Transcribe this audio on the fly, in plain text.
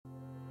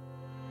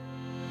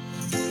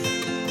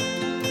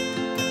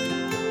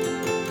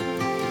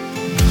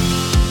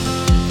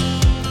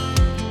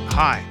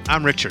Hi,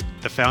 I'm Richard,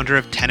 the founder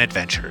of 10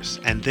 Adventures,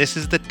 and this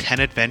is the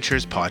 10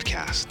 Adventures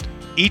podcast.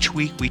 Each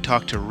week we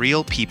talk to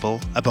real people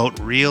about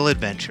real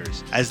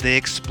adventures as they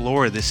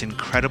explore this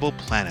incredible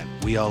planet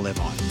we all live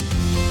on.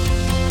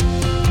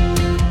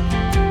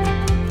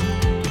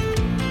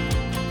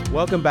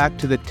 Welcome back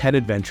to the 10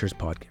 Adventures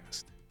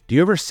podcast. Do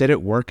you ever sit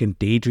at work and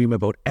daydream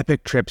about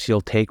epic trips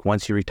you'll take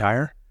once you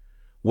retire?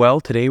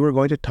 Well, today we're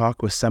going to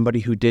talk with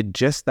somebody who did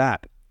just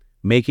that,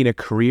 making a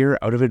career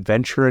out of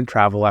adventure and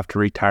travel after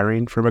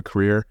retiring from a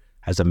career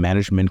as a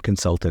management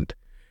consultant.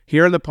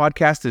 Here on the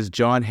podcast is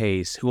John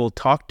Hayes, who will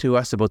talk to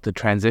us about the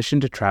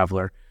transition to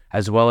traveler,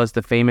 as well as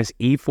the famous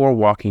E4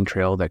 walking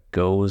trail that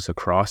goes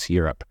across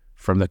Europe,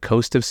 from the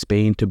coast of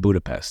Spain to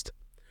Budapest.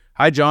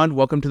 Hi, John.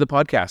 Welcome to the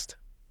podcast.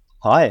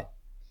 Hi.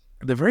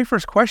 The very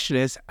first question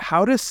is,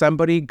 how does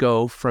somebody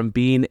go from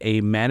being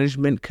a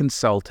management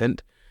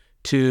consultant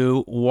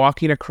to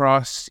walking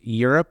across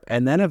Europe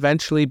and then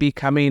eventually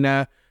becoming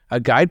a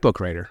guidebook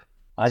writer?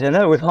 I don't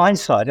know. With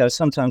hindsight, I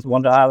sometimes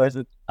wonder how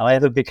I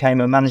ever became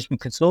a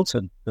management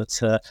consultant.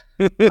 But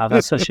I've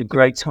had such a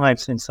great time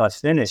since I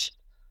finished.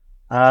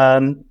 I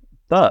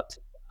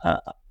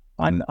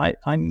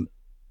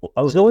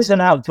was always an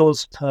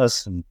outdoors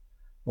person,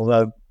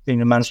 although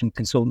being a management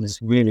consultant is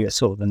really a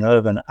sort of an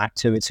urban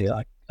activity.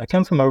 I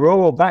come from a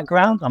rural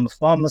background. I'm a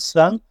farmer's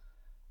son,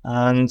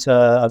 and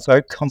I'm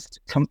very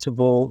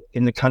comfortable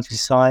in the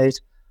countryside.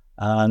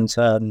 And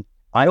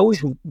I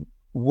always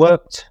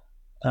worked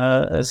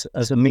as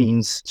a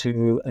means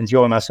to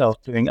enjoy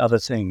myself doing other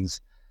things.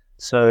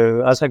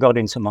 So as I got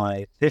into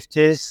my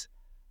 50s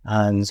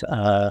and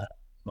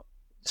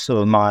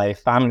sort of my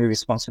family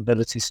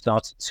responsibilities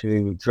started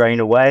to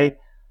drain away,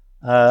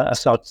 I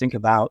started to think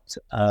about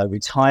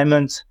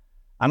retirement,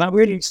 and I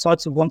really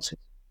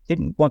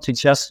didn't want to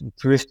just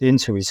drift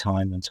into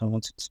retirement. I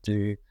wanted to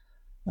do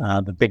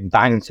the big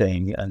bang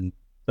thing and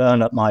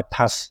burn up my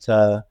past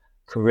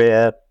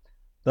career,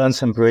 burn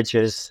some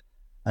bridges,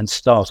 and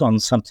start on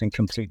something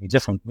completely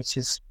different, which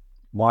is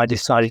why I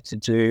decided to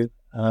do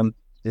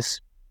this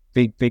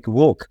big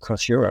walk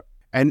across Europe.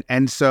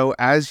 And so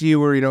as you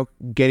were,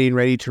 getting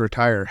ready to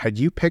retire, had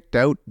you picked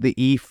out the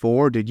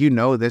E4? Did you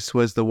know this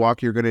was the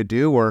walk you're going to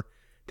do, or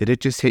did it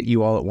just hit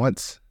you all at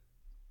once?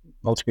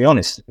 Well, to be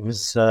honest, it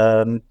was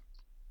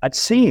I'd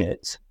seen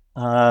it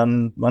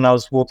when I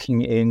was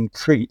walking in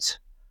Crete.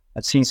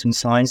 I'd seen some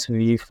signs for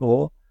the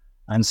E4,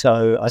 and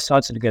so I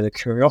started to get a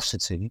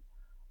curiosity.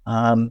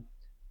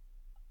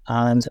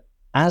 And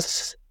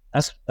as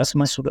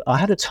my I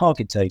had a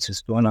target date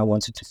as to when I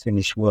wanted to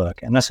finish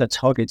work. And as that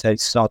target date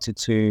started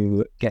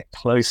to get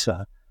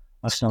closer,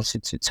 I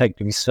started to take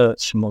the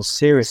research more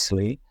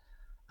seriously.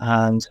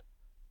 And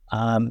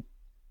it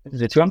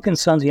was a drunken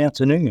Sunday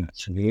afternoon,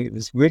 actually. It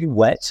was really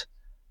wet.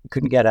 We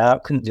couldn't get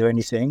out, couldn't do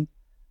anything.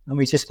 And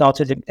we just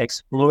started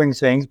exploring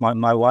things,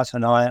 my wife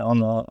and I,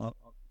 on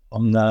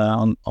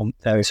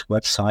various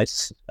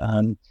websites.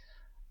 And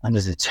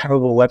there's a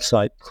terrible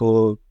website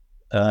called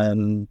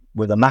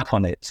with a map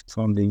on it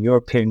from the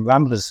European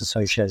Ramblers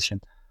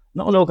Association,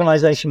 not an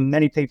organization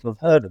many people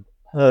have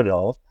heard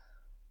of,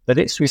 but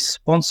it's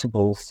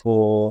responsible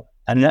for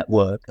a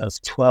network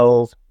of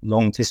 12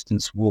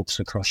 long-distance walks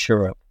across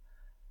Europe.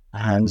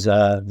 And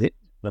the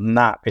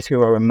map, if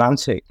you're a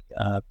romantic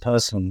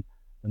person,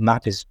 the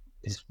map is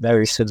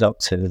very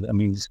seductive. I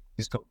mean,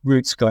 it's got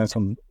routes going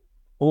from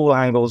all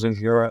angles of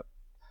Europe,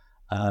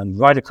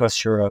 right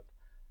across Europe,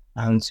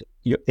 and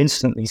you're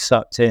instantly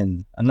sucked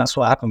in. And that's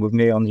what happened with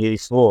me on the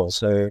E4.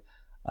 So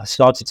I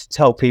started to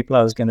tell people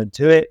I was going to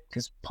do it,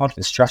 because part of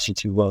the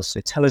strategy was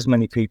to tell as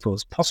many people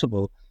as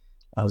possible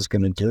I was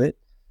going to do it,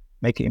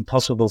 make it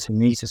impossible for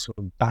me to sort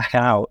of back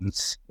out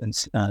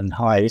and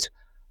hide.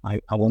 I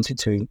wanted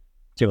to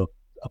do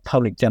a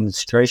public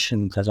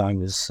demonstration that I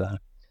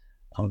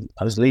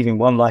was leaving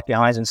one life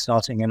behind and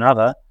starting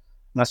another.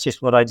 And that's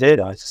just what I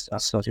did. I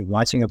started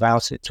writing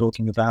about it,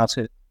 talking about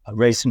it. I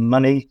raised some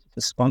money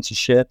for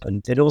sponsorship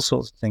and did all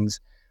sorts of things,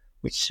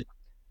 which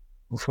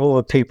for all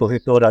the people who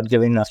thought I'd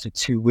give in after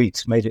 2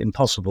 weeks, made it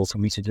impossible for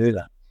me to do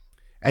that.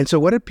 And so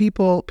what did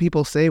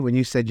people say when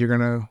you said you're going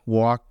to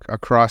walk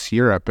across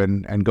Europe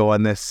and go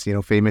on this,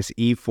 famous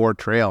E4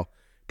 trail?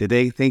 Did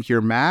they think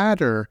you're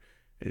mad, or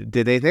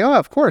did they think, oh,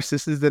 of course,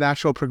 this is the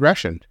natural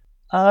progression?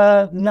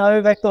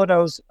 No, they thought I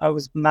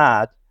was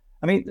mad.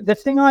 I mean, the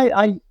thing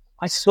I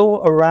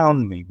saw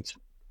around me, which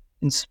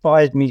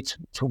inspired me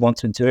to want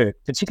to do it,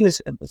 particularly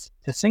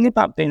the thing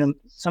about being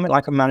something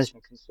like a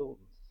management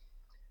consultant,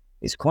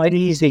 it's quite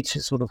easy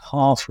to sort of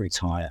half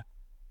retire,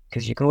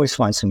 because you can always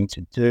find something to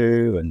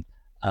do and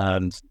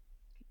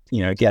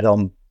get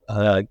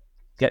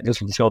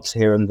little jobs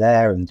here and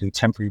there and do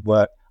temporary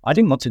work. I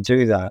didn't want to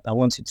do that. I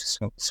wanted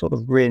to sort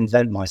of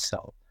reinvent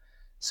myself.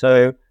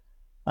 So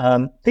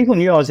people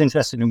knew I was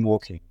interested in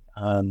walking.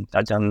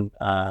 I'd done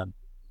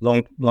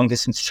long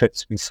distance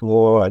trips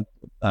before. I'd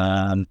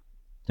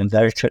done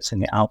various trips in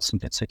the Alps in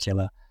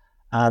particular.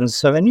 And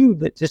so I knew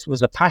that this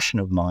was a passion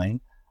of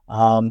mine,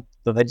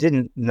 but I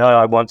didn't know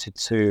I wanted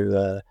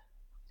to,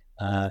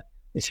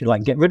 if you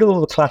like, get rid of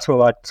all the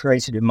collateral I'd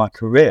created in my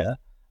career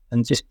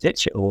and just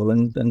ditch it all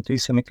and do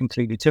something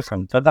completely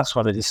different. But that's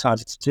what I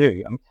decided to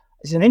do.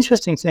 It's an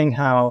interesting thing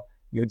how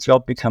your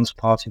job becomes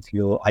part of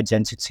your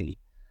identity.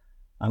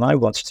 And I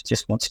wanted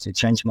to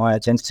change my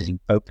identity,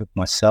 both with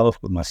myself,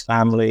 with my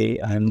family,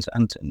 and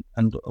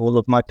all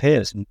of my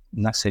peers. And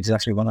that's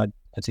exactly what I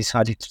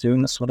decided to do,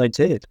 and that's what I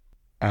did.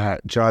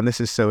 John,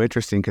 this is so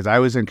interesting because I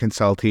was in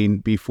consulting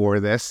before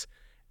this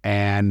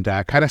and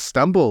kind of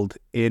stumbled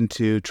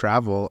into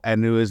travel.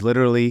 And it was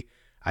literally,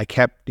 I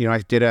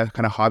did a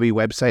kind of hobby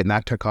website and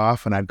that took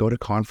off, and I'd go to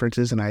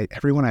conferences and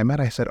everyone I met,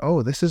 I said,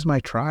 oh, this is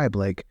my tribe.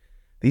 Like,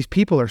 these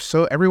people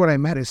everyone I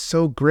met is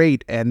so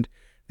great, and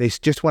they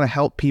just want to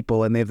help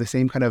people, and they have the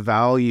same kind of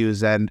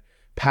values and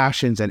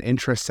passions and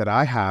interests that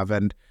I have.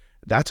 And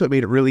that's what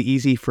made it really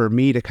easy for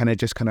me to kind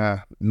of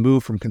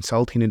move from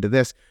consulting into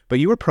this. But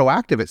you were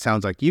proactive, it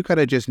sounds like. You kind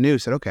of just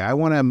said, okay, I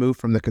want to move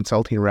from the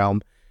consulting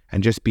realm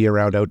and just be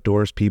around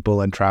outdoors people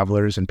and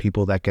travelers and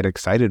people that get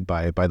excited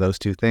by those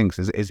two things.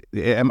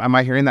 Am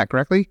I hearing that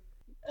correctly?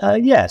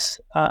 Yes.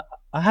 I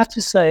have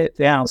to say at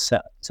the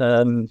outset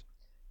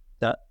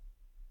that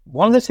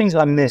one of the things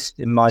I missed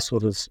in my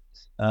sort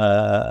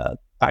of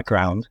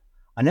background,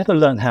 I never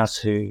learned how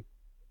to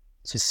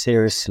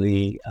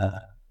seriously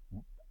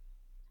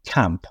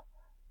camp,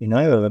 a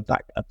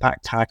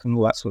backpack and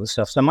all that sort of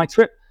stuff. So my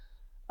trip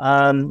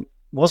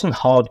wasn't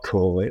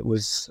hardcore. It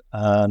was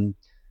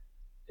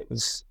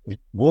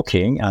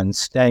walking and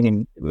staying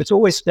in. It was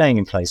always staying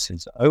in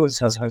places. I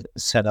always, as I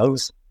said, I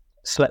always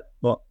slept.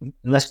 Well,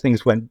 unless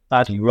things went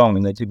badly wrong,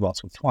 and they did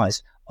once or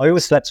twice, I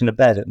always slept in a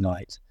bed at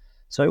night.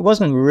 So it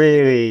wasn't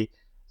like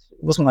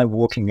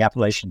walking the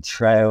Appalachian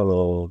Trail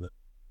or the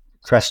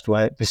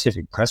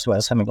Pacific Crestway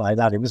or something like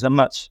that. It was a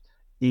much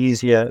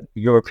easier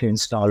European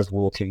style of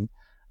walking.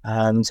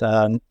 And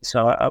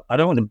so I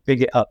don't want to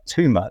big it up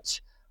too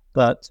much,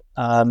 but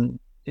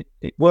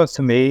it worked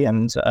for me.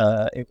 And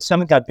it was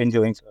something I'd been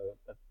doing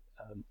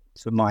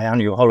for my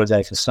annual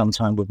holiday for some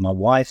time with my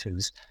wife,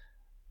 who's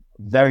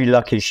very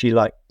lucky. She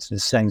liked the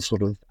same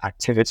sort of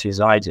activity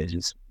as I did.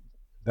 It's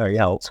very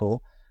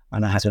helpful.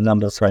 And I had a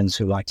number of friends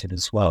who liked it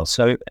as well.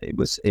 So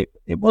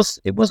it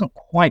wasn't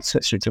quite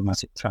such a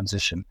dramatic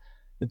transition.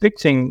 The big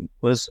thing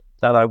was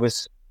that I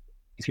was,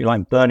 if you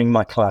like, burning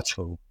my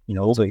collateral.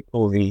 All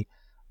the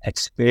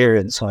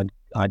experience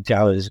I'd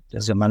gathered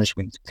as a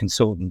management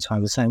consultant. I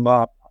was saying,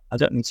 well, I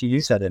don't need to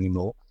use that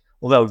anymore.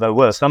 Although there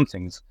were some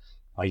things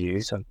I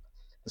used. And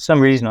for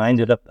some reason, I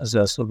ended up as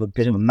a sort of a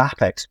bit of a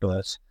map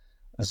expert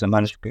as a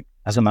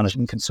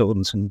management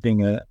consultant, and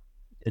being a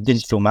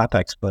digital map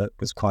expert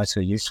was quite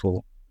a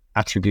useful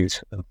attribute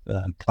of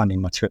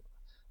planning my trip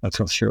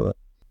across Europe.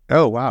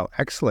 Oh wow,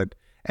 excellent!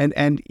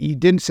 And you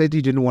said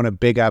you didn't want to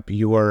big up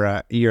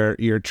your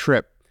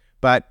trip,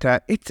 but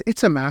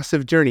it's a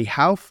massive journey.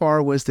 How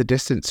far was the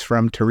distance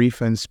from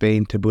Tarifa in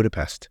Spain to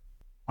Budapest?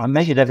 I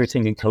measured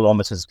everything in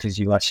kilometers because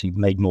you actually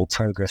made more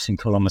progress in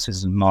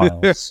kilometers than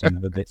miles, a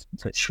bit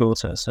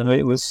shorter. So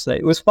it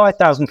was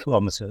 5,000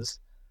 kilometers,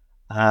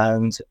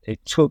 and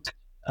it took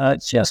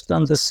just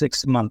under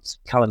 6 months,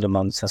 calendar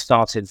months. I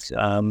started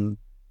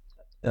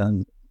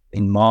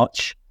in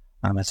March,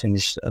 and I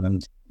finished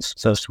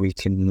first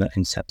week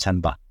in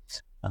September.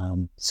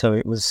 So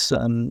it was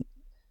the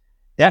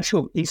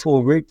actual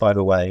E4 route, by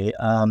the way.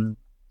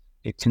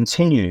 It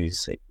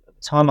continues. At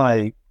the time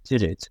I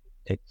did it,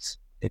 it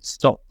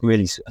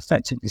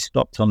effectively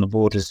stopped on the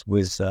borders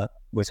with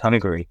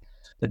Hungary,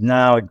 but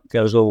now it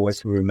goes all the way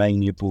through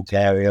Romania,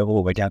 Bulgaria, all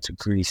the way down to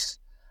Greece.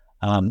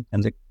 And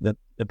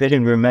the bit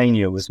in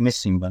Romania was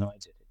missing when I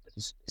did it, but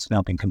it's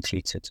now been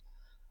completed.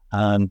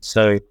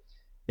 So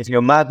if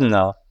you're mad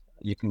enough,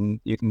 you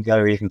can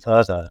go even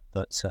further.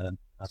 But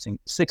I think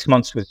 6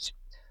 months was,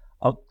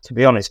 to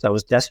be honest, I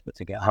was desperate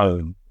to get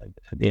home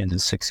at the end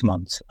of 6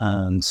 months.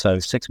 And so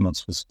 6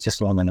 months was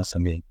just long enough for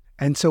me.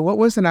 And so what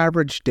was an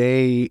average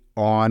day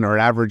or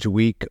average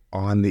week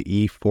on the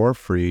E4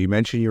 for you? You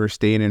mentioned you were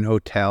staying in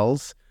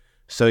hotels.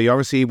 So you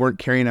obviously weren't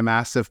carrying a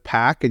massive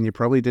pack, and you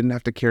probably didn't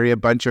have to carry a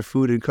bunch of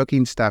food and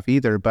cooking stuff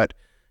either. But,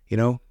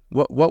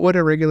 what would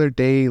a regular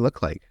day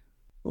look like?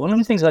 One of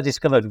the things I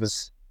discovered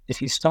was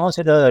if you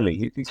started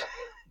early,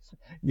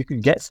 you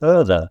could get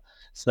further.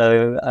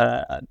 So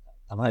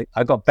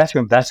I got better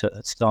and better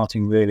at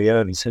starting really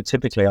early. So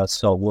typically I'd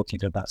start walking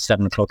at about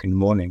 7 o'clock in the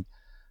morning,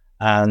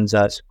 and it's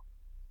a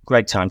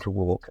great time to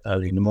walk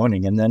early in the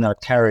morning. And then I'd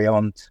carry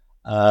on,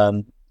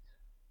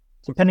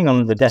 depending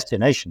on the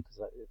destination,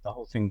 because the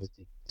whole thing was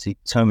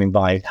determined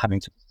by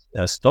having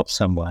to stop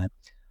somewhere.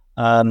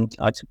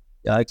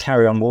 I'd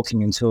carry on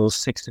walking until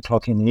 6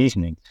 o'clock in the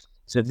evening.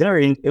 So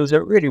it was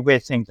a really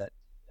weird thing that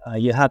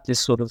you had this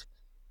sort of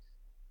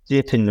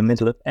dip in the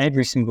middle of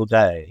every single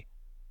day.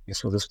 You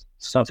sort of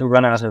start to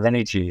run out of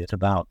energy at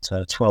about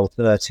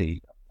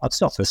 12:30. I'd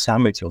stop for a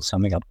sandwich or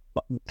something. I'd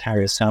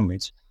carry a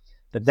sandwich.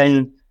 But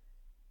then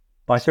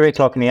by 3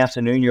 o'clock in the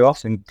afternoon, you're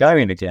off and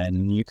going again.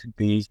 And you could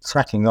be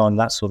cracking on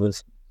that sort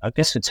of, I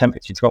guess the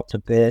temperature dropped a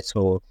bit,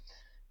 or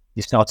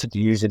you started to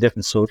use a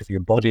different sort of your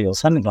body or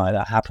something like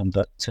that happened.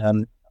 But,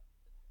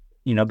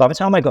 by the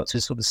time I got to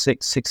sort of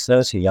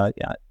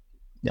 6:30,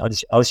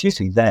 I was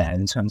usually there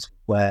in terms of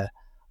where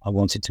I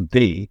wanted to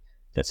be.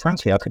 But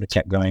frankly, I could have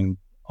kept going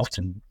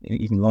often,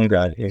 even longer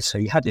out here. So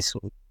you had this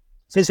sort of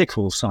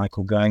physical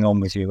cycle going on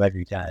with you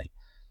every day,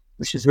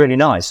 which is really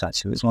nice.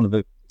 Actually, it's one of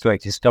the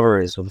great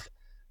discoveries of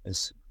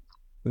is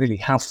really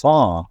how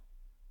far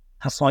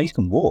you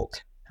can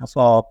walk, how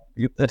far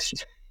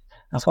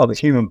the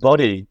human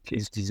body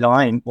is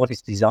designed. What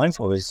it's designed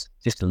for is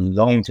just a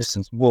long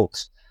distance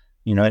walks.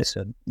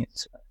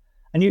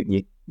 And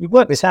you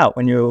work this out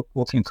when you're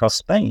walking across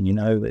Spain.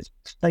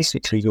 It's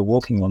basically you're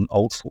walking on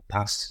old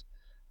footpaths,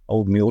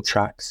 old mule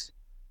tracks,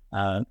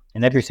 and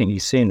everything you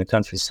see in the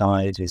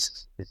countryside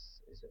is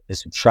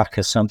a track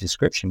of some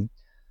description,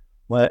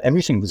 where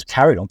everything was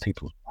carried on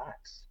people's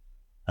backs,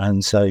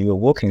 and so you're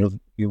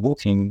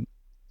walking,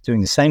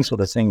 doing the same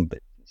sort of thing, but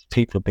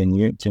people have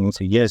been doing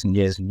for years and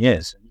years and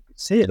years. And you could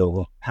see it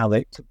all, how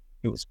the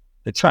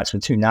tracks were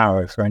too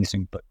narrow for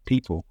anything but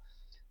people,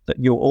 but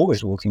you're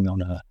always walking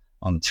on a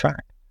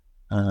track,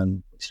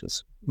 which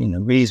was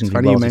reasonably It's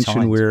funny well you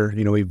mentioned designed.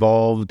 we're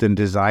evolved and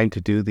designed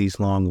to do these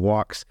long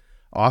walks.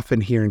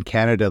 Often here in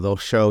Canada, they'll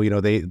show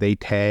they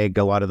tag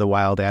a lot of the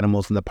wild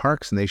animals in the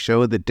parks, and they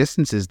show the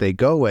distances they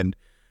go, and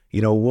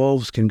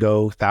wolves can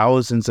go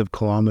thousands of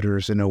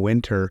kilometers in a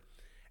winter.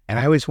 And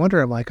I always wonder,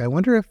 I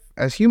wonder if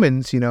as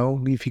humans,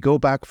 if you go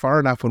back far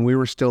enough when we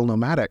were still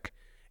nomadic,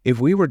 if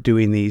we were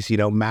doing these,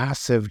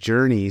 massive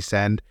journeys.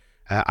 And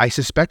I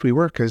suspect we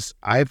were, because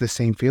I have the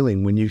same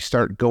feeling. When you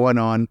start going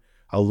on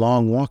a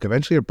long walk,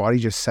 eventually your body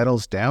just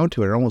settles down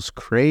to it. It almost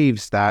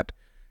craves that,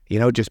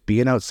 just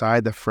being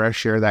outside, the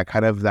fresh air,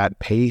 that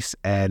pace.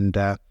 And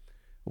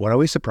what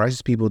always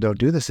surprises people who don't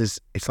do this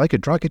is it's like a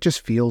drug. It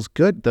just feels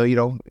good,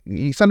 though.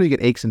 Sometimes you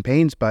get aches and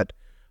pains, but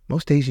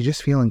most days you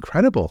just feel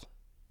incredible.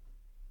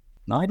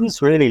 I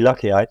was really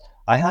lucky. I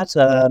had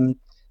I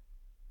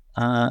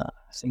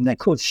think they're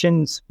called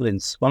shin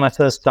splints when I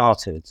first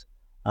started.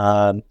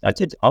 I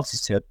did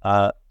obviously.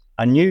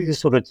 I knew the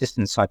sort of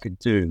distance I could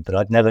do, but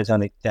I'd never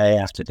done it day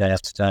after day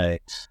after day.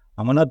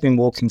 And when I'd been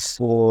walking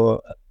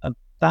for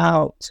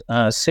about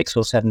 6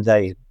 or 7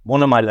 days,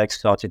 one of my legs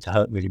started to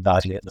hurt really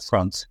badly at the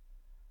front,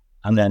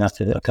 and then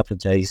after a couple of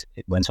days,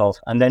 it went off,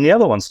 and then the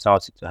other one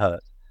started to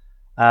hurt,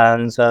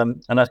 and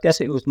I guess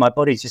it was my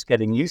body just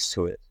getting used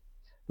to it.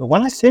 But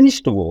when I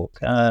finished the walk,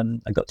 I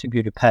got to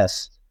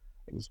Budapest.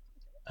 It was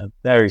a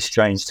very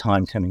strange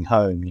time coming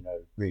home,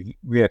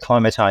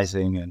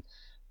 reacclimatizing and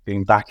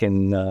being back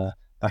in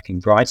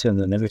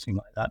Brighton and everything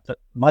like that. But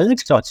my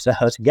legs started to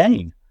hurt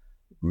again,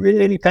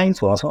 really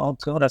painful. I thought, oh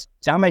God, I've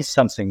damaged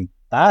something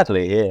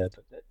badly here.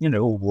 But it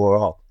all wore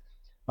off.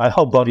 My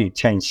whole body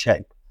changed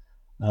shape.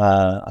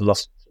 I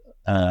lost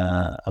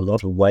a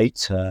lot of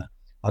weight.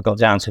 I got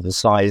down to the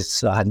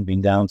size I hadn't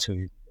been down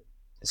to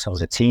since I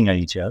was a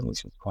teenager,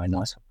 which was quite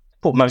nice. I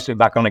put most of it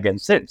back on again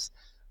since.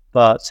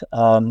 But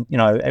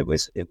it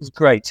was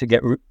great to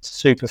get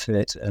super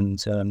fit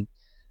and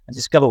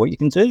discover what you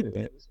can do.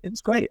 It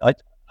was great.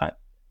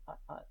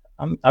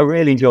 I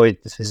really enjoyed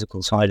the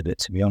physical side of it,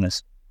 to be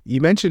honest.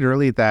 You mentioned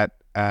earlier that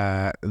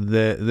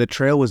the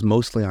trail was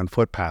mostly on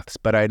footpaths,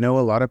 but I know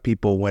a lot of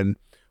people when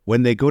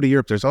they go to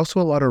Europe, there's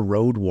also a lot of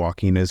road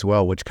walking as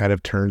well, which kind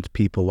of turns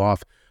people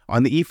off.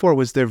 On the E4,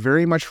 was there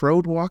very much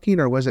road walking,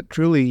 or was it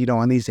truly,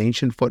 on these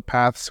ancient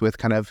footpaths with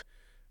kind of,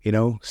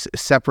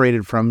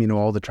 separated from,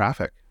 all the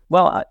traffic?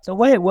 Well, the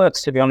way it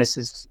works, to be honest,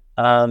 is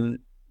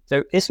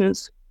there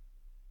isn't.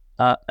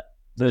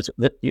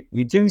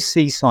 You do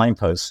see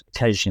signposts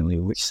occasionally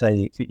which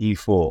say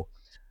E4,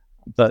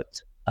 but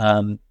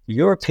the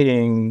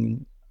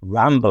European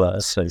Rambler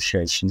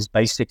Association is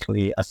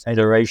basically a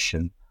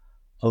federation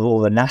of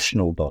all the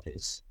national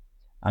bodies,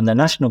 and the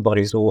national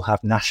bodies all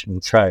have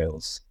national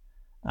trails.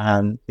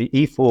 And the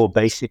E4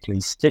 basically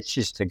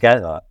stitches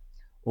together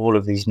all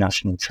of these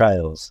national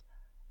trails.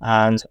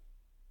 And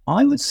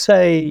I would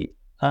say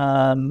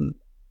there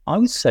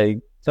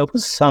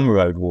was some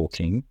road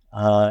walking,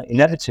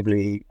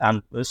 inevitably,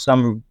 and there's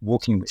some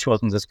walking which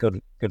wasn't as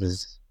good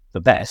as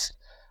the best.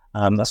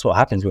 That's what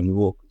happens when you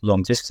walk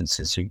long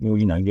distances.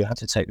 You have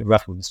to take the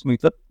rough with the smooth.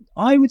 But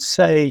I would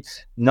say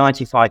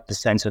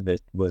 95% of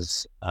it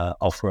was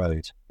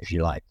off-road, if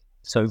you like.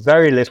 So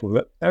very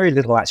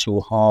little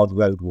actual hard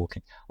road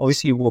walking.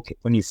 Obviously, you walk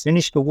when you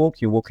finish the walk,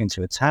 you walk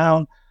into a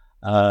town.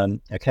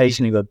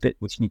 Occasionally, a bit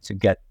which need to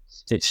get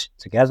stitched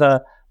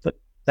together. But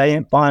by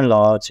and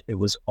large, it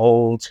was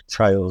old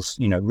trails.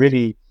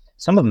 Really,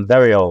 some of them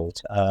very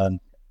old. And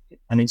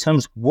in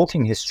terms of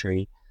walking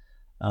history,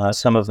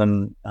 some of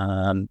them,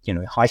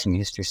 hiking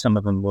history. Some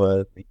of them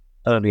were the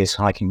earliest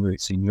hiking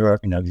routes in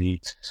Europe.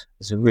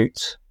 There's a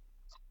route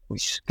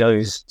which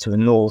goes to the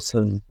north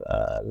of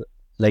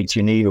Lake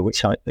Geneva,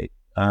 which I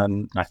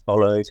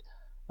followed.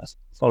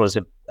 Follows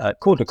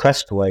called the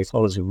Crestway,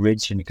 follows a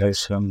ridge, and it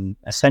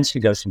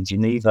essentially goes from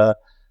Geneva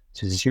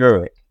to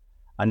Zurich.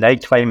 And they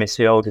claim it's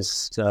the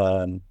oldest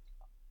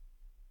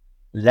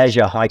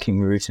leisure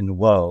hiking route in the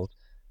world.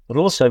 But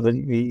also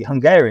the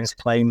Hungarians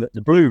claim that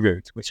the Blue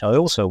Route, which I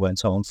also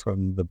went on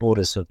from the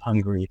borders of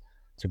Hungary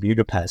to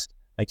Budapest,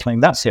 they claim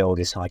that's the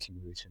oldest hiking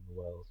route in the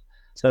world.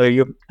 So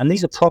and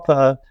these are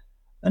proper,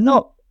 and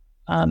not,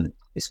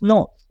 it's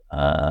not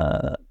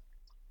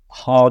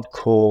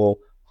hardcore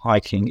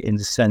hiking in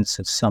the sense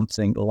of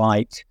something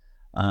like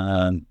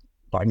the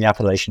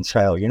Appalachian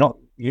Trail. You're not,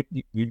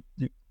 you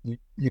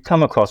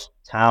come across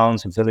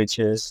towns and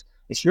villages.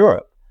 It's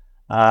Europe,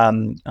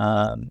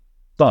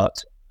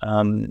 but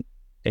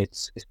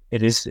it's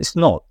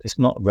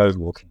not road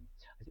walking.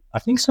 I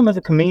think some of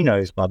the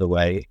Caminos, by the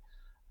way,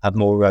 have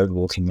more road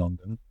walking on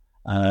them.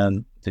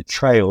 The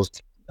trails,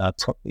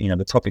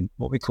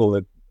 what we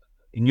call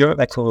in Europe,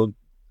 they're called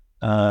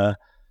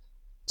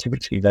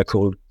typically they're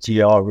called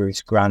GR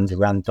routes, Grand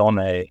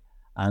Randonnée,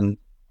 and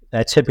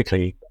they're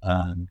typically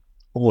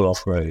all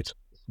off road,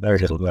 very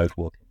little road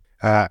walking.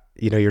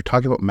 You're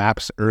talking about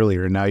maps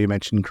earlier, and now you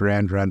mentioned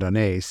Grand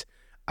Randonnées.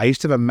 I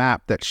used to have a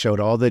map that showed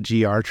all the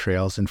GR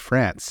trails in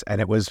France, and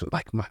it was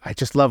like, I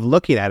just love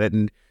looking at it,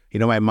 and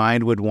my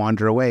mind would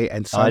wander away,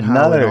 and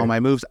somehow in all my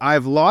moves,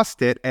 I've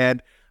lost it,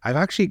 and I've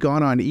actually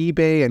gone on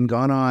eBay and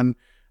gone on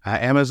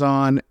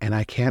Amazon, and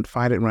I can't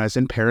find it. When I was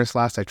in Paris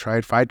last, I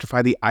tried to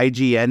find the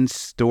IGN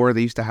store.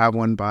 They used to have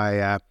one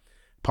by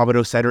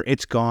Pompidou Center.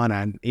 It's gone,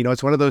 and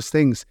it's one of those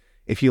things.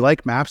 If you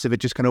like maps, if it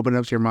just can open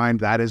up your mind,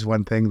 that is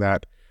one thing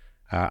that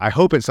I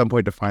hope at some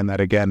point to find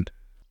that again.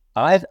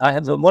 I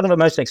have one of the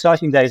most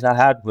exciting days I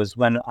had was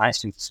when I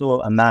actually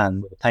saw a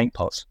man with a paint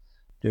pot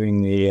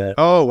doing the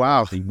oh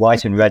wow, the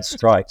white and red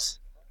stripes.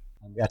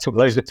 I took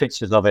loads of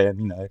pictures of it.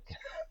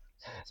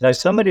 So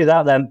somebody's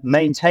out there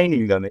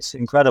maintaining them. It's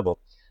incredible.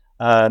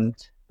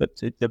 But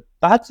the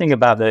bad thing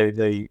about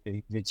the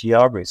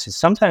GR routes is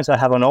sometimes I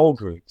have an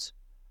old route,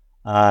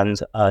 and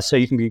so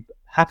you can be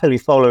happily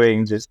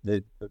following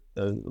the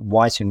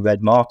white and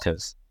red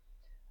markers.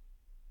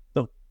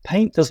 The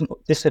paint doesn't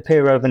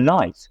disappear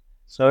overnight.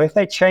 So if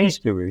they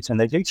change the route, and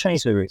they do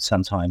change the route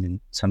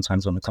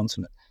sometimes on the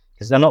continent,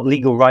 because they're not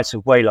legal rights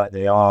of way like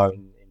they are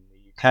in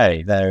the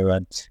UK, they're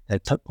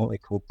what they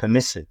call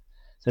permissive.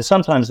 So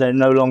sometimes they're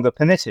no longer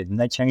permitted, and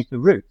they change the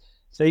route.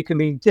 So you can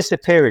be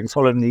disappearing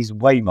following these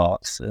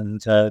waymarks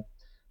and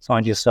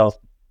find yourself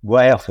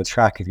way off the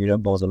track if you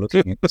don't bother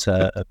looking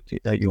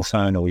at your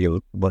phone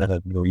or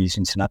whatever you're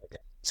using to navigate.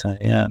 So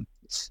yeah,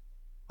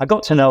 I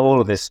got to know all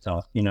of this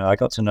stuff. I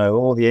got to know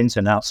all the ins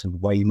and outs of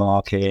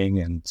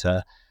waymarking, and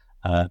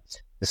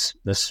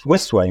the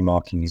Swiss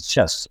waymarking is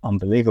just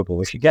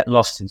unbelievable. If you get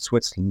lost in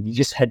Switzerland, you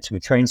just head to a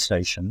train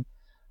station,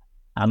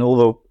 and all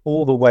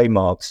the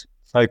waymarks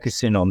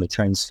focus in on the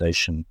train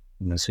station.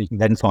 So you can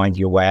then find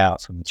your way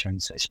out from the train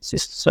station. It's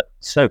just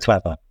so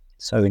clever,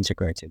 so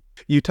integrated.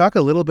 You talk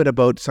a little bit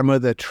about some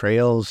of the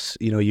trails,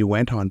 you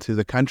went on through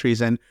the countries,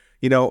 and,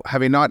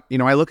 having not,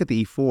 I look at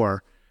the E4,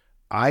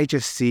 I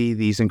just see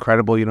these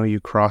incredible, you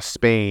cross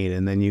Spain,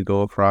 and then you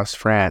go across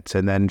France,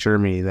 and then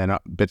Germany, then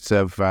bits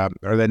of,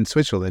 or then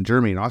Switzerland,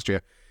 Germany, and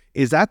Austria.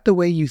 Is that the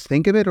way you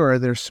think of it, or are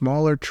there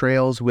smaller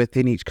trails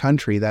within each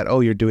country that,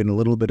 you're doing a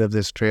little bit of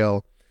this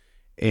trail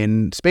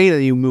in Spain,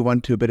 and you move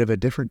on to a bit of a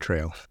different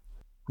trail?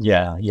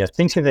 Yeah. I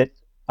think of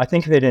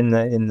it in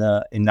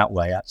that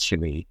way,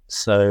 actually.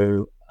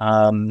 So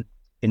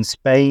in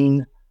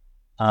Spain,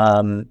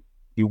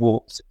 you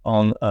walked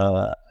on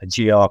a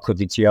GR called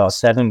the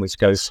GR7, which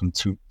goes from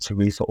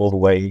Tarifa all the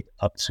way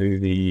up to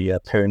the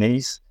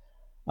Pyrenees.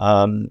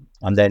 And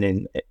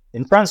then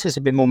in France, it's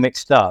a bit more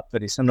mixed up,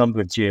 but it's a number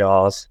of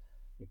GRs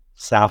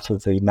south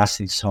of the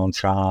Massif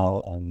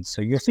Central. And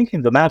so you're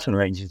thinking the mountain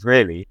ranges,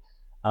 really.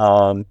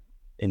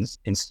 In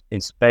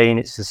Spain,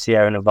 it's the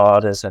Sierra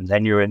Nevadas, and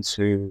then you're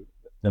into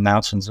the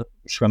mountains.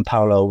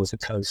 Paulo was the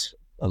coast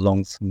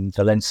along from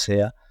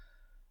Valencia,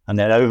 and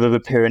then over the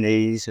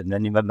Pyrenees, and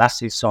then in the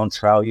Massif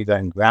Central, you're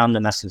going around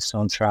the Massif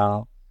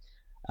Central,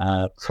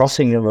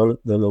 crossing the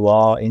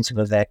Loire into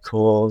the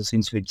Vercors,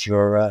 into the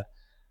Jura,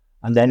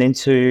 and then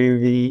into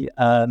the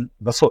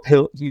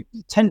foothill.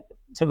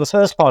 So the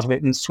first part of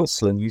it in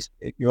Switzerland,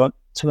 you're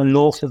to the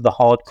north of the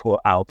hardcore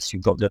Alps.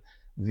 You've got the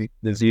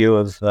view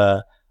of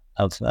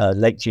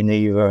Lake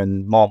Geneva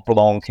and Mont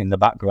Blanc in the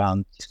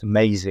background, just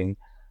amazing,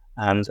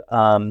 and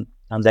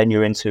then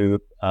you're into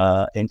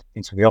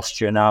the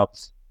Austrian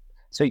Alps.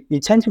 So you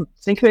tend to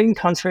think of it in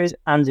countries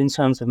and in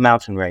terms of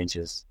mountain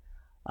ranges.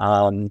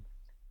 And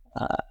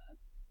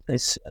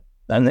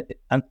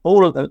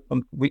all of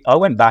I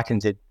went back and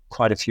did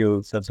quite a few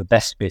of the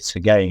best bits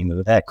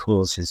again. Their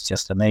course is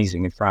just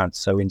amazing in France,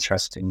 so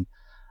interesting.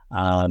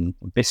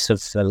 Bits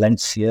of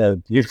Valencia,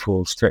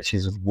 beautiful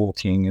stretches of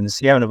walking, and the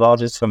Sierra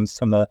Nevadas from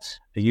a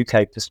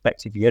UK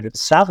perspective. You go to the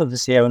south of the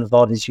Sierra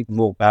Nevadas, you can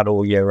walk about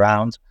all year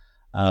round,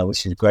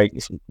 which is great.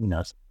 If,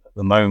 at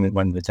the moment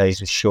when the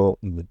days are short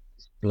and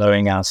it's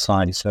blowing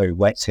outside, it's very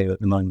wet here at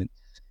the moment.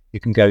 You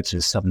can go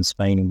to southern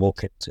Spain and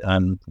walk it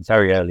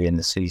very early in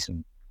the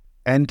season.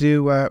 And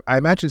I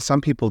imagine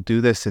some people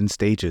do this in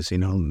stages.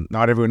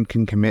 Not everyone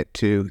can commit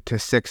to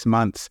 6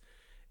 months.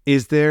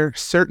 Is there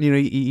certain,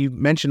 you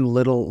mentioned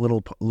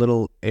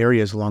little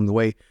areas along the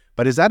way,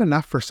 but is that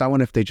enough for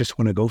someone if they just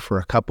want to go for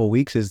a couple of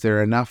weeks? Is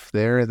there enough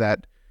there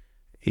that,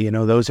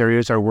 those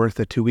areas are worth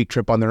a 2-week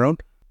trip on their own?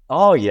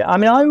 Oh yeah. I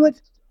mean,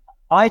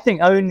 I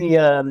think only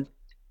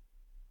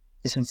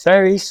it's a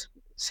very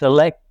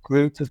select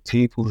group of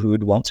people who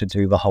would want to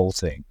do the whole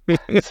thing.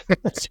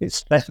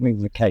 It's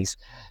definitely the case.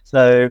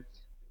 So,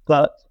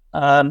 but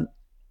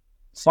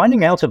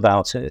finding out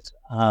about it,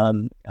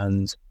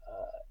 and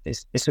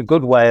it's a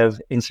good way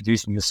of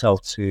introducing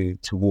yourself to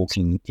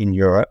walking in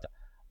Europe.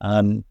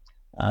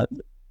 Uh,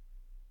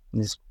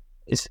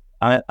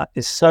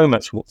 it's so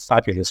much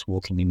fabulous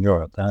walking in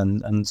Europe,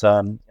 and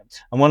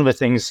one of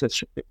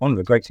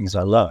the great things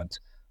I learned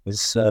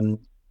was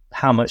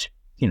how much,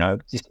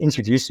 just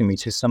introducing me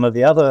to some of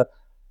the other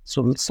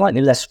sort of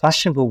slightly less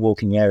fashionable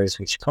walking areas,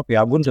 which probably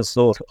I wouldn't have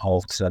thought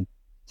of because I'd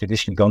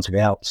traditionally gone to the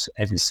Alps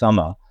every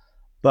summer.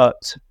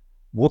 But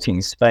walking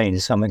in Spain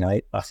is something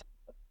I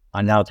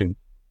now do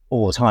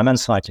all the time, and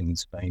cycling in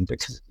Spain,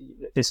 because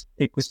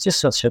it was just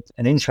such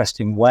an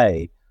interesting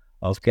way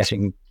of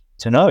getting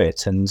to know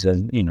it and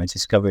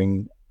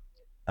discovering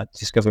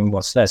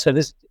what's there. So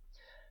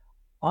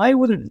I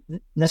wouldn't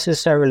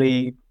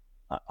necessarily.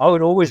 I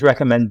would always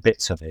recommend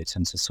bits of it,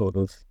 and to sort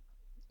of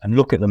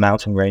look at the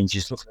mountain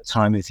ranges, look at the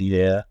time of the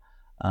year,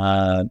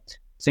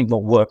 think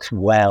what works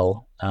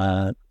well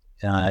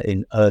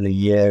in early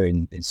year,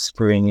 in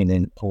spring, and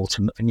in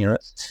autumn.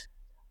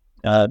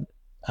 And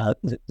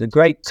the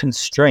great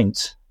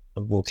constraint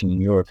of walking in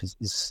Europe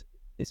is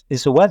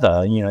the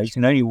weather. You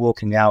can only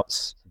walk in the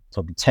Alps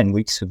probably 10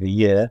 weeks of the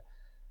year,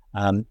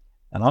 and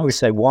I would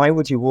say, why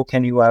would you walk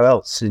anywhere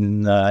else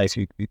in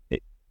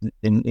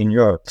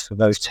Europe for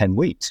those 10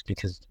 weeks?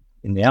 Because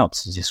in the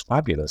Alps it's just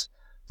fabulous.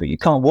 But you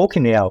can't walk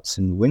in the Alps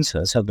in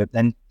winter. So, but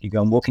then you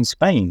go and walk in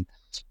Spain.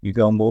 You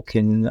go and walk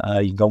in.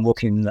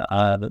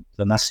 The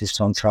Massif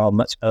Central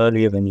much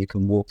earlier than you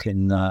can walk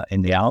in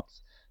the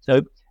Alps.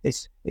 So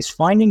it's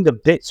finding the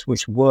bits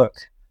which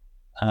work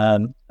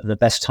the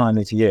best time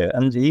of year.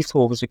 And the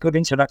E4 was a good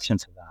introduction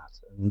to that.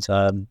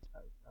 And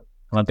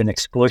I've been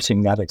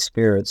exploiting that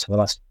experience for the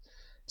last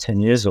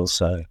 10 years or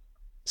so.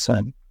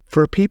 So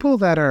for people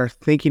that are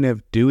thinking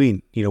of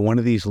doing, one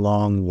of these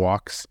long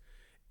walks,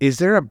 is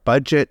there a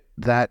budget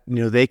that,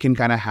 they can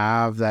kind of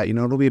have that,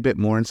 it'll be a bit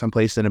more in some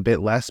places and a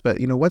bit less,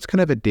 but, what's kind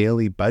of a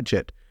daily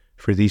budget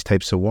for these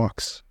types of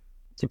walks?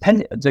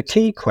 The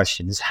key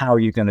question is how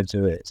you're going to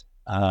do it.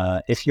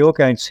 If you're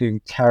going to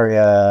carry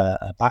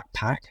a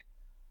backpack,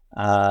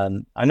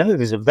 I know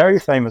there's a very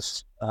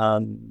famous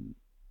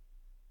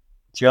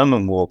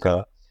German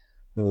walker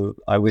who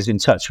I was in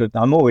touch with.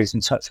 I'm always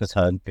in touch with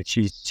her, but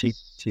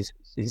she's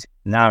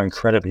now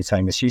incredibly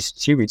famous.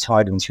 She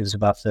retired when she was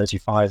about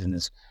 35 and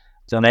has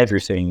done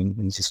everything,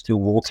 and she's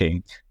still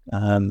walking.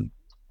 And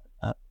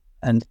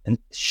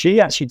she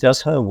actually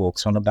does her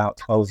walks on about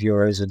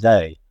 €12 a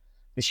day.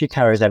 But she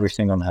carries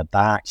everything on her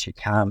back. She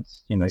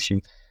camps.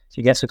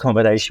 She gets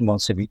accommodation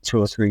once every 2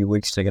 or 3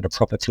 weeks to get a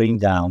proper clean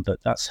down. But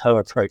that's her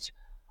approach.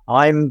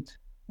 I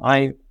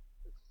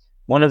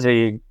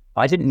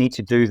didn't need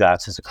to do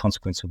that as a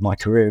consequence of my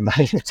career in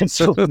management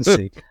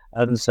consultancy,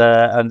 and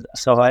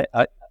so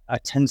I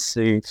tend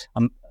to.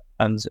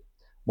 And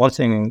one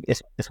thing,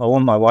 if I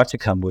want my wife to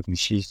come with me,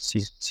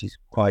 she's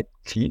quite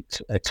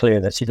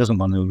clear that she doesn't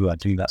want to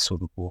do that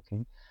sort of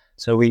walking.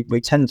 So we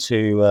tend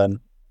to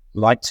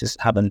like to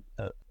have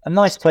a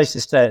nice place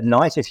to stay at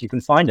night, if you can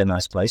find a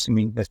nice place. I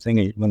mean, the thing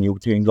is, when you're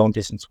doing long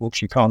distance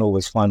walks, you can't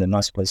always find a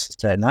nice place to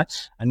stay at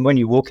night. And when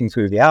you're walking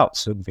through the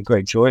Alps, the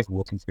great joy of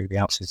walking through the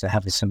Alps is to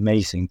have this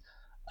amazing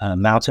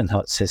mountain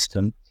hut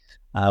system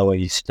where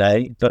you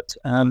stay. But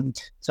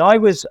so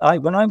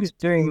when I was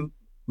doing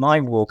my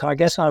walk, I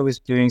guess I was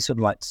doing sort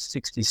of like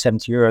 60,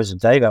 70 euros a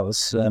day. That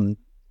was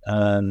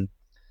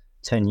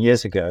 10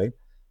 years ago.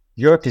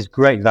 Europe is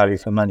great value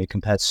for money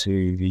compared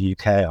to the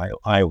UK,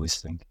 I always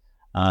think.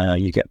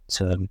 You get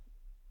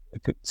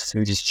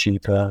food is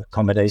cheaper,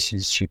 accommodation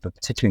is cheaper,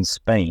 particularly in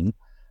Spain.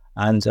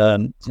 And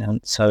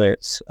so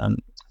it's,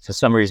 for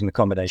some reason,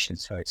 accommodation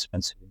is very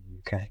expensive in the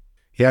UK.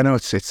 Yeah, no,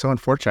 it's so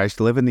unfortunate. I used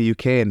to live in the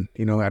UK, and,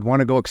 I'd want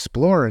to go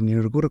explore, and,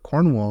 to go to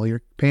Cornwall,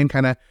 you're paying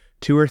kind of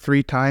 2 or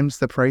 3 times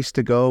the price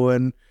to go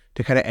and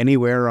to kind of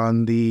anywhere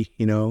on the,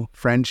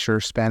 French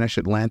or Spanish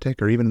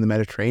Atlantic or even in the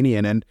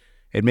Mediterranean. And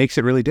it makes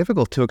it really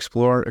difficult to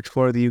explore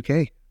the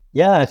UK.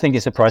 Yeah, I think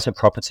it's the price of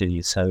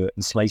property so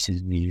inflated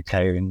in the UK,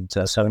 and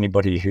so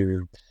anybody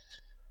who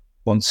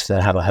wants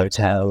to have a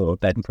hotel or a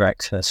bed and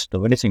breakfast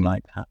or anything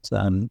like that,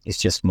 it's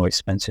just more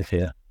expensive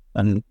here.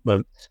 And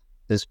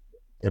there's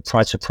the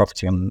price of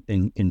property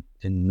in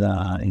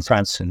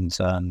France and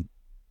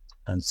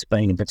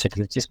Spain in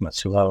particular is just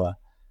much lower.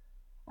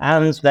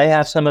 And they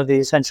have some of the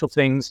essential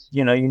things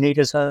you need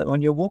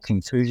when you're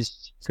walking. Food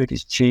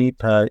is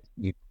cheap.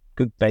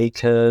 Good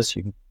bakers.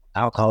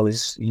 Alcohol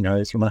is,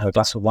 if you want to have a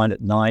glass of wine at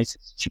night,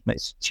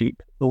 it's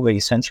cheap. All the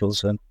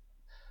essentials are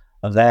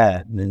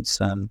there.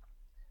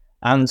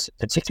 And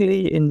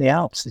particularly in the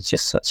Alps, it's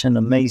just such an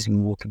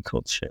amazing walking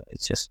culture.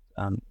 It's just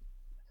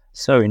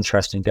so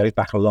interesting. It goes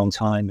back a long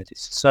time.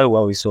 It's so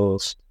well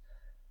resourced.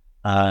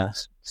 The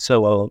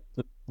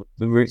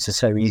routes are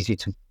so easy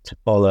to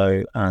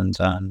follow, and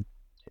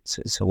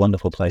it's a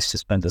wonderful place to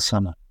spend the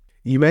summer.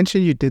 You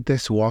mentioned you did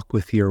this walk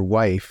with your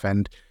wife,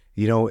 and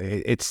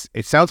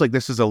it sounds like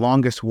this is the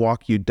longest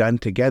walk you've done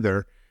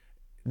together.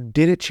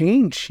 Did it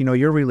change,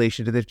 your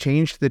relation? Did it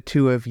change the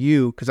two of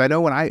you? Because I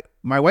know when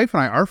my wife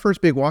and I, our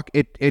first big walk,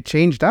 it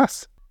changed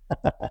us.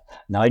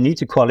 Now I need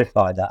to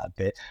qualify that a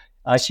bit.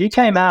 She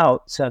came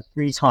out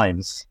 3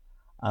 times.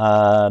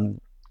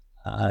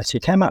 She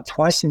came out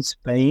twice in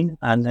Spain,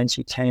 and then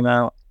she came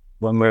out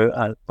when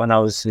I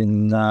was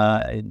in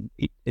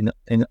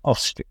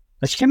Austria.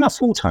 She came out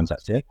 4 times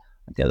actually.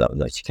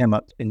 She came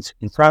out in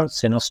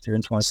France, in Austria,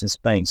 and twice in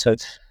Spain. So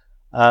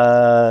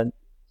I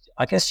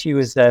guess she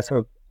was there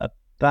for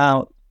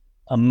about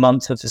a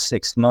month of the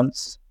 6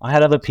 months. I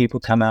had other people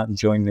come out and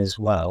join me as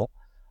well,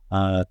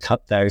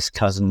 various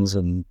cousins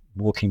and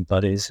walking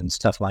buddies and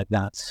stuff like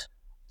that.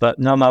 But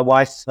no, my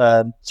wife,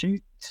 I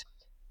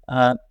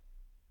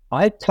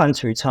had planned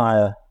to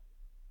retire,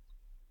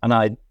 and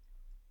I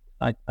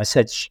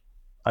said,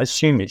 I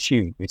assume that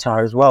she would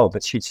retire as well,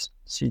 but she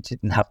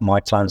didn't have my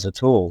plans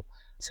at all.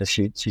 So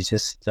she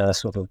just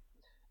sort of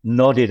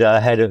nodded her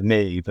head at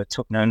me, but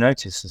took no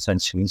notice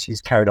essentially. And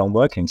she's carried on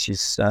working.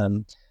 She's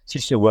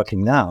still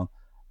working now,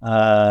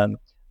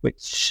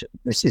 which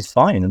is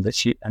fine. But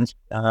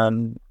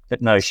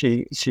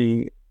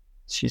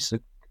she's a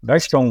very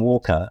strong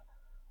walker,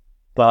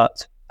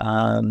 but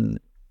I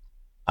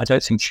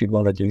don't think she'd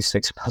want to do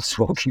 6 months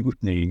walking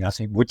with me. I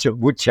think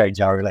would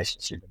change our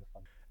relationship.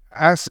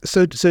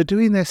 So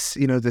doing this,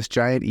 this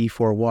giant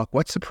E4 walk,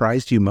 what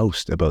surprised you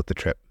most about the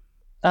trip?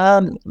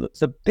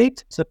 The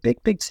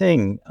big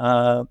thing,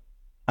 and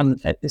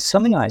it's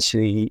something I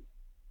actually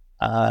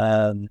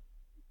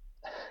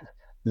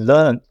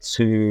learned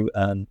to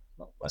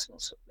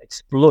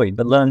exploit,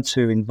 but learn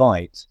to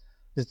invite.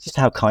 It's just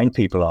how kind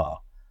people are,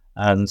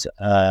 and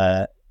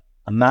a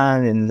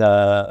man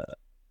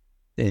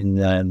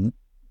in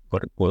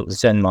what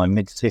was in my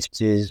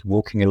mid-50s,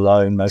 walking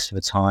alone most of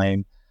the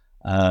time.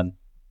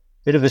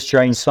 Bit of a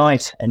strange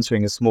sight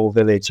entering a small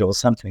village or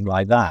something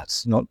like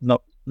that. Not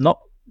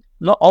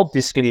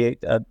obviously.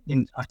 I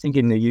think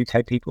in the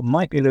UK people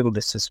might be a little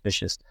bit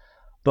suspicious,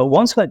 but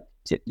once you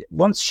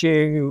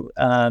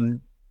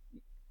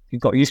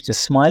got used to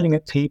smiling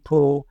at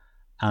people,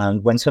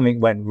 and when something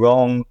went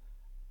wrong,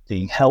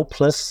 being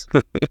helpless.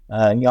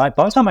 By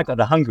the time I got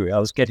to Hungary, I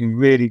was getting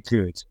really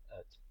good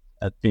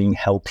at being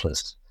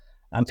helpless,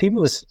 and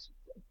people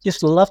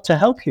just love to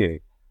help you.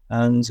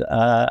 And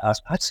I've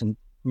had some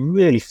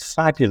really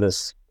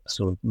fabulous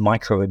sort of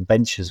micro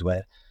adventures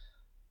where,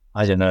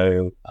 I don't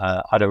know,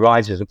 I'd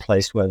arrived at a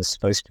place where there's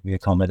supposed to be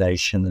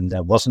accommodation and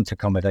there wasn't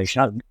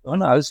accommodation.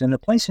 I was in a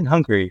place in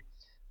Hungary,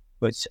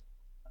 which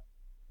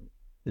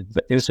it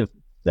was a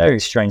very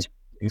strange,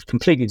 it was a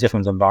completely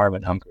different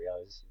environment, Hungary.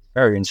 It was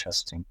very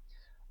interesting.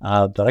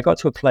 But I got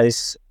to a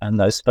place and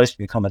there was supposed to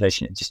be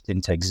accommodation, it just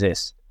didn't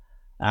exist.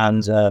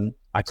 And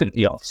I couldn't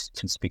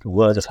speak a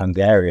word of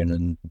Hungarian,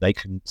 and they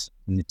couldn't,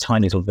 in the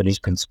tiny little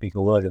village, couldn't speak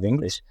a word of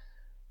English.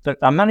 But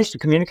I managed to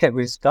communicate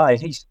with this guy.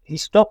 He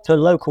stopped a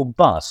local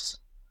bus,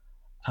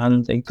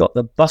 and he got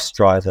the bus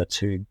driver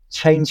to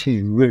change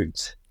his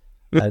route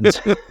and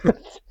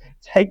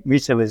take me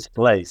to this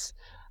place.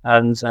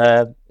 And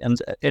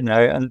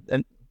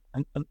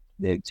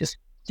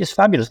just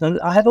fabulous. And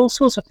I had all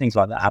sorts of things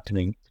like that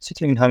happening,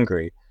 particularly in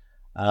Hungary.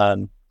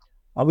 I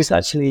was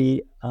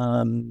actually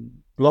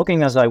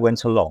blogging as I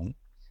went along,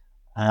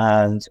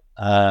 and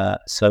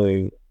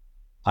so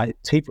I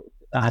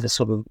had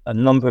a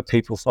number of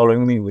people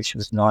following me, which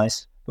was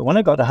nice. But when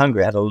I got to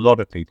Hungary, I had a lot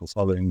of people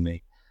following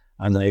me,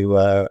 and they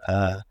were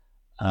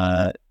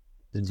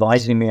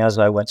advising me as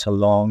I went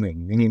along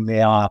and ringing me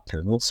up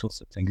and all sorts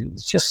of things. It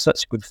was just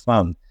such good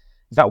fun.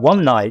 In fact,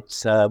 one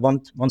night,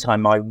 one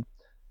time, my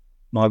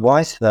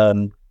wife,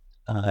 I'd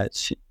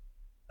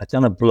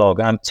done a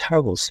blog. I'm a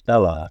terrible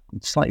speller.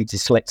 I'm slightly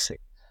dyslexic,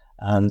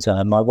 and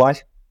my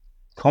wife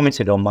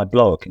commented on my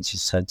blog, and she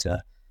said,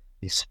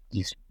 "You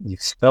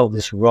spelled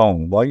this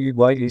wrong. Why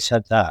you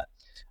said that?"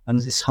 And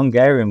this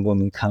Hungarian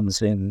woman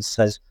comes in and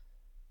says,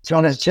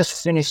 "John has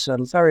just finished a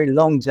very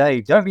long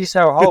day. Don't be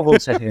so horrible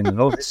to him," and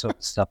all this sort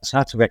of stuff. So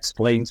I had to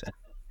explain to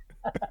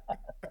her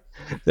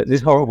that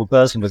this horrible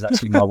person was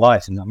actually my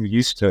wife, and I'm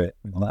used to it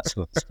and all that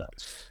sort of stuff.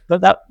 But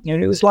that,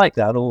 it was like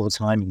that all the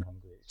time in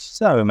Hungary. It's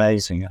so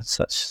amazing. I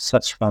had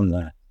such fun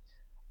there.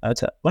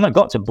 When I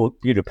got to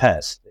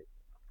Budapest,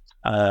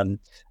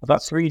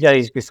 about 3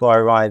 days before I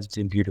arrived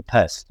in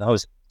Budapest,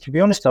 to be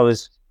honest, I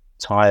was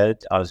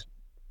tired. It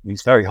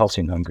was very hot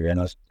in Hungary,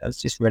 and I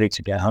was just ready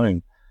to get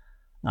home.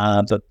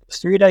 But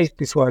 3 days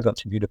before I got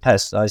to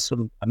Budapest, I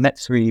met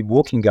 3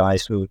 walking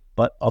guys who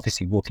were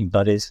obviously walking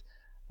buddies,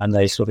 and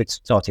they sort of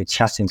started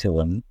chatting to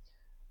them.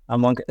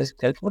 And one goes,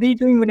 "What are you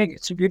doing when you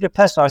get to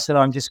Budapest?" I said,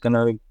 "I'm just going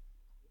to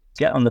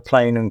get on the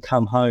plane and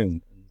come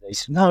home." And they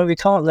said, "No, we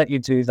can't let you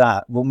do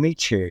that. We'll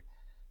meet you."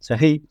 So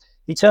he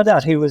turned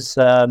out he was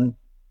an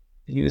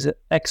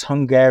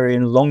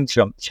ex-Hungarian long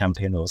jump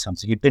champion or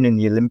something. He'd been in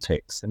the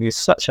Olympics, and he was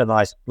such a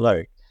nice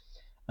bloke.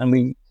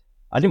 And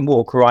I didn't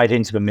walk right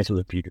into the middle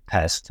of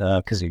Budapest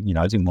because I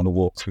didn't want to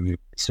walk through.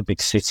 It's a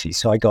big city,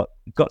 so I got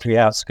to the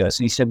outskirts,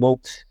 and he said, "Well,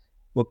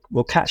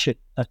 we'll catch a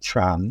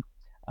tram,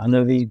 And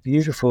there were these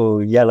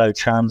beautiful yellow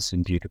trams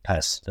in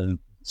Budapest,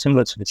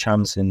 similar to the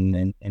trams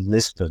in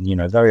Lisbon, you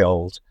know, very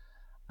old.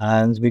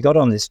 And we got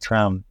on this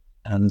tram,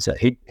 and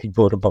he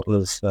bought a bottle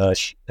of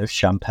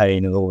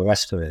champagne and all the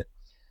rest of it.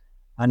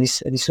 And he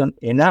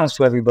announced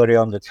to everybody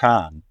on the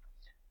tram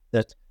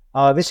that,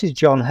 this is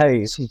John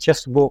Hayes. He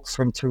just walked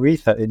from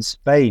Tarifa in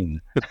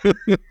Spain.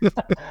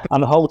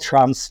 And the whole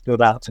tram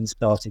stood out and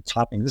started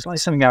clapping. It was like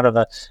something out of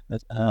a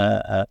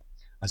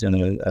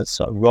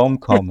sort of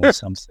rom-com or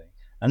something.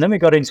 And then we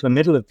got into the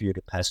middle of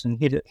Budapest, and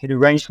he'd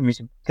arranged for me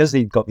to, because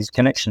he'd got these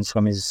connections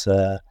from his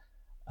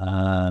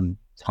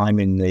time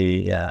in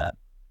the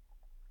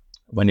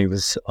when he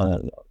was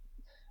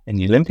in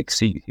the Olympics.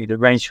 He'd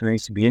arranged for me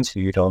to be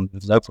interviewed on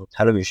local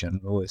television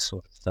and all this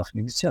sort of stuff. And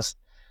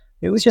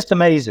it was just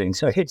amazing.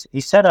 So he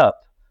set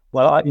up.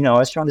 Well, I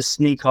was trying to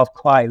sneak off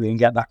quietly and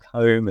get back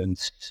home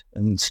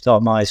and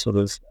start my sort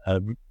of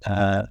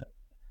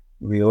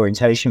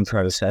reorientation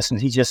process.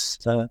 And he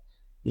just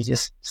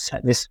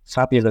set this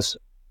fabulous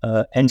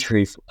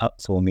entry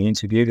up for me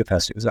into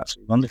Budapest. It was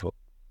absolutely wonderful.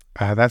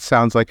 That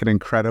sounds like an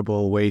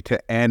incredible way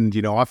to end.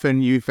 You know,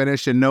 often you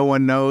finish and no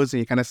one knows, and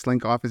you kind of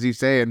slink off, as you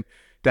say, and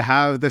to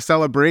have the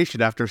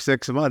celebration after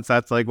 6 months,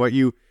 that's like what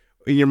you,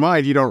 in your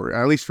mind, you don't,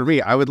 at least for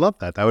me, I would love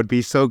that. That would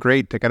be so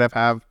great to kind of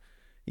have,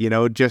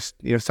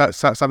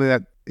 something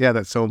that,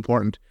 that's so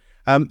important.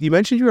 You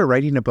mentioned you were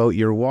writing about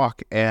your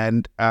walk,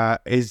 and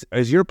is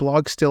your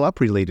blog still up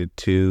related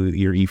to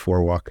your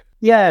E4 walk?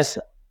 Yes.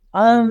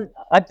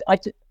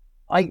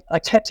 I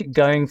kept it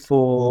going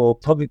for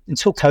probably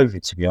until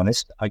COVID, to be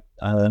honest.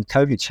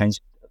 COVID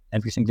changed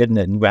everything, didn't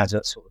it? And we had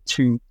a sort of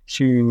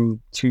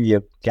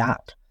two-year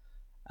gap.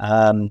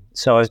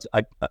 So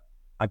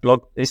I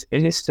blogged. It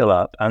is still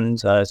up, and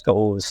it's got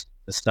all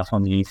the stuff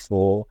on the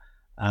E4,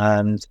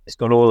 and it's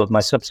got all of my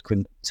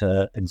subsequent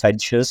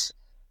adventures,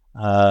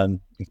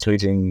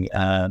 including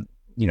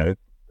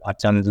I've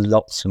done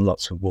lots and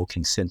lots of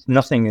walking since.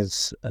 Nothing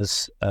as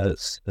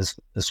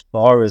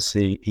far as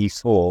the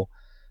E4.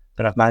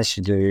 But I've managed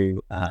to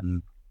do a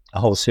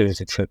whole series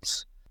of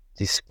trips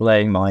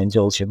displaying my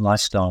indulgent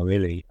lifestyle,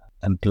 really,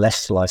 and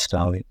blessed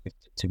lifestyle,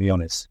 to be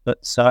honest.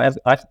 But so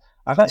I've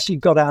actually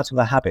got out of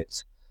the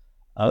habit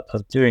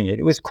of doing it.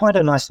 It was quite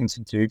a nice thing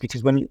to do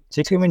because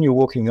particularly when you're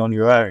walking on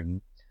your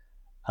own,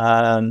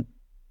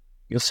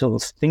 you're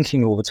sort of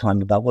thinking all the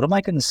time about what am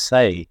I going to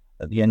say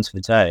at the end of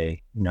the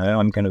day?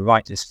 I'm going to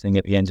write this thing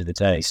at the end of the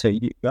day. So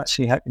you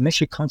actually it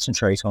makes you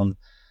concentrate on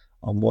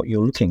what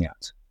you're looking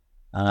at.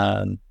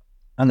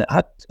 And I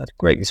had a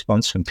great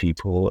response from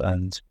people,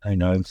 and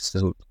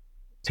still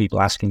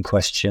people asking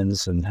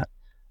questions and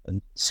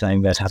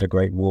saying they'd had a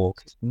great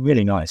walk. It's been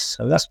really nice.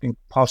 So that's been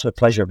part of the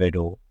pleasure of it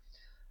all.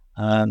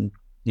 And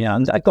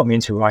that got me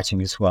into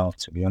writing as well,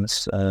 to be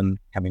honest.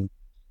 Having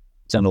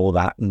done all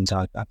that, and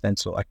I then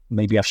thought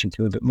maybe I should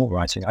do a bit more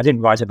writing. I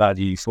didn't write about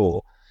the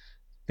E4,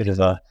 bit of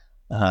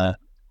a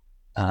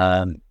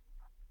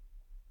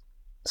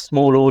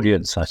small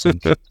audience, I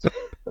think, of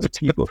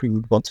people who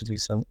would want to do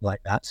something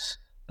like that.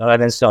 But I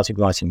then started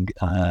writing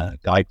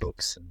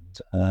guidebooks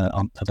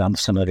and about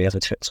some of the other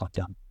trips I've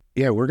done.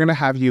 Yeah, we're going to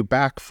have you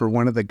back for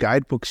one of the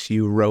guidebooks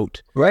you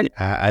wrote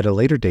at a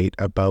later date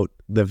about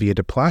the Via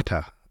de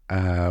Plata,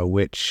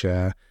 which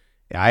I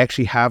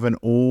actually have an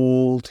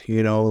old,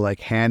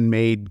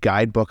 handmade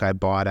guidebook I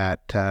bought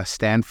at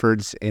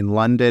Stanford's in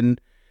London,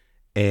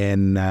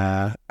 and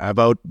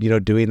about,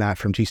 doing that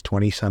from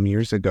 20 some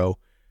years ago,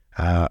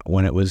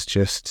 when it was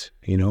just,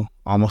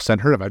 almost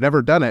unheard of. I've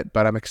never done it,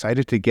 but I'm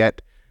excited to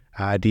get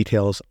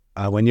details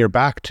when you're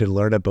back to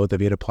learn about the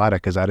Via de Plata,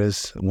 because that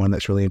is one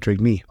that's really intrigued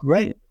me.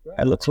 Great.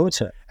 I look forward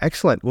to it.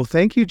 Excellent. Well,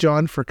 thank you,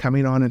 John, for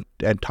coming on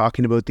and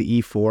talking about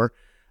the E4.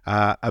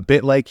 A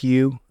bit like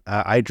you,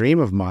 I dream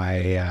of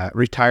my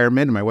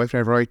retirement, and my wife and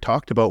I have already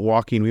talked about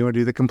walking. We want to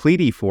do the complete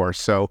E4.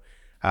 So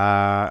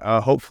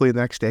hopefully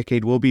the next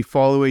decade we'll be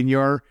following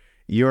your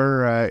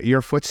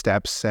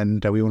footsteps,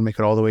 and we want to make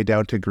it all the way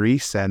down to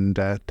Greece and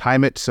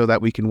time it so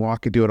that we can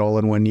walk and do it all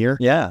in 1 year.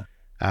 Yeah.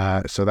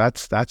 So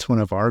that's one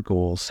of our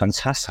goals.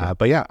 Fantastic.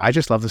 But yeah, I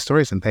just love the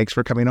stories, and thanks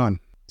for coming on.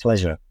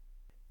 Pleasure.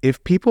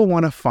 If people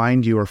want to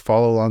find you or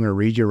follow along or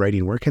read your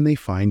writing, where can they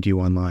find you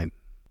online?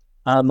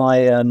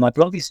 My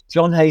blog is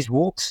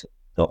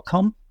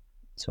johnhayeswalks.com.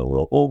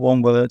 So all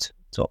one word,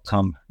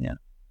 .com. Yeah,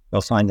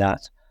 they'll find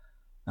that.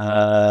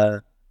 I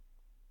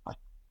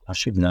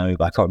should know,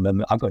 but I can't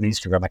remember. I've got an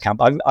Instagram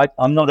account.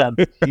 I'm not a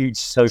huge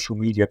social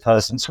media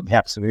person, to be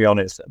absolutely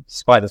honest,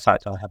 despite the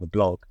fact I have a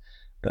blog.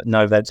 But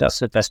no, that's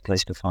the best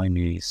place to find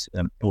me.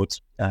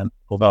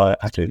 Although I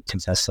have to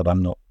confess that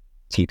I'm not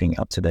keeping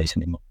up to date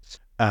anymore.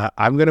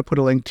 I'm going to put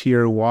a link to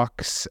your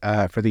walks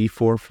for the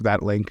E4 for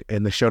that link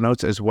in the show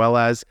notes, as well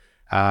as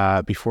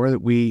before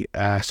we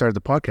started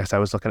the podcast, I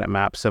was looking at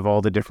maps of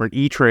all the different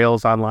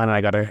e-trails online, and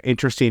I got an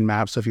interesting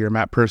map. So if you're a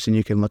map person,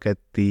 you can look at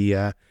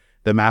the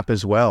map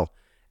as well.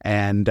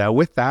 And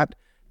with that,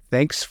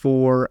 thanks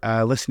for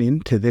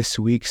listening to this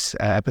week's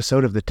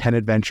episode of the 10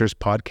 Adventures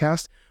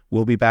podcast.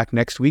 We'll be back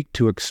next week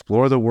to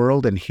explore the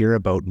world and hear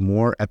about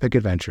more epic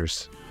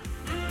adventures.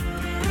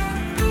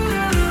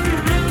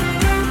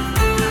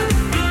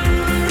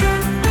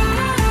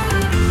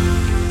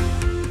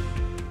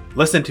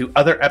 Listen to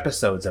other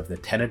episodes of the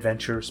 10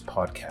 Adventures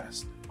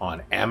podcast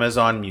on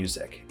Amazon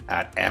Music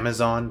at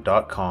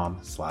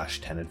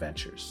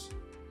amazon.com/10adventures.